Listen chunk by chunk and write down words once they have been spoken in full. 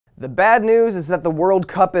The bad news is that the World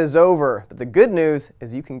Cup is over, but the good news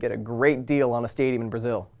is you can get a great deal on a stadium in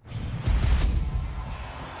Brazil.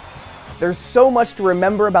 There's so much to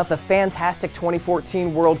remember about the fantastic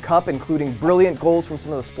 2014 World Cup, including brilliant goals from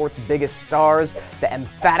some of the sport's biggest stars, the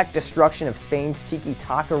emphatic destruction of Spain's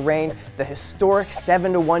tiki-taka reign, the historic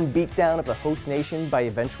 7-1 beatdown of the host nation by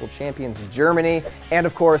eventual champions Germany, and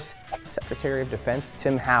of course, Secretary of Defense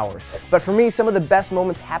Tim Howard. But for me, some of the best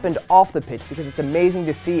moments happened off the pitch because it's amazing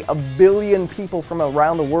to see a billion people from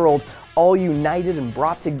around the world all united and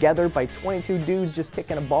brought together by 22 dudes just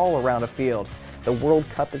kicking a ball around a field. The World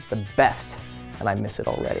Cup is the best, and I miss it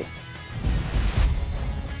already.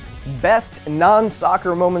 Best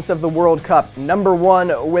non-soccer moments of the World Cup. Number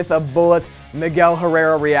 1, with a bullet, Miguel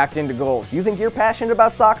Herrera reacting to goals. You think you're passionate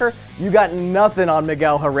about soccer? You got nothing on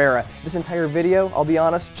Miguel Herrera. This entire video, I'll be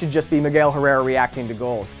honest, should just be Miguel Herrera reacting to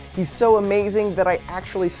goals. He's so amazing that I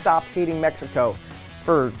actually stopped hating Mexico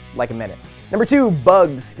for like a minute. Number 2,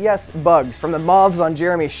 bugs. Yes, bugs. From the moths on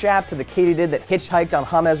Jeremy's shaft to the katydid that hitchhiked on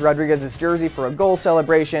James Rodriguez's jersey for a goal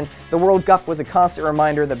celebration, the World Cup was a constant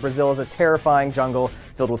reminder that Brazil is a terrifying jungle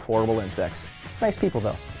filled with horrible insects. Nice people,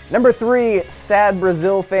 though. Number 3, sad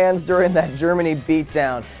Brazil fans during that Germany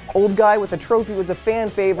beatdown. Old guy with a trophy was a fan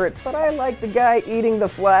favorite, but I like the guy eating the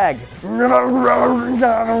flag.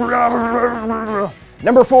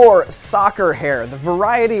 Number 4, soccer hair. The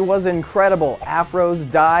variety was incredible. Afros,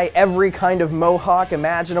 dye, every kind of mohawk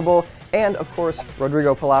imaginable, and of course,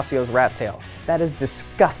 Rodrigo Palacios' rat tail. That is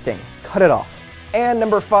disgusting. Cut it off. And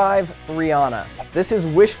number 5, Rihanna. This is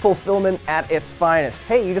wish fulfillment at its finest.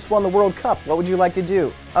 Hey, you just won the World Cup. What would you like to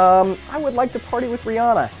do? I would like to party with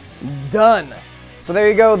Rihanna. Done. So there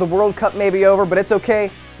you go. The World Cup may be over, but it's okay.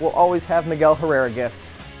 We'll always have Miguel Herrera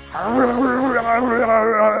gifts.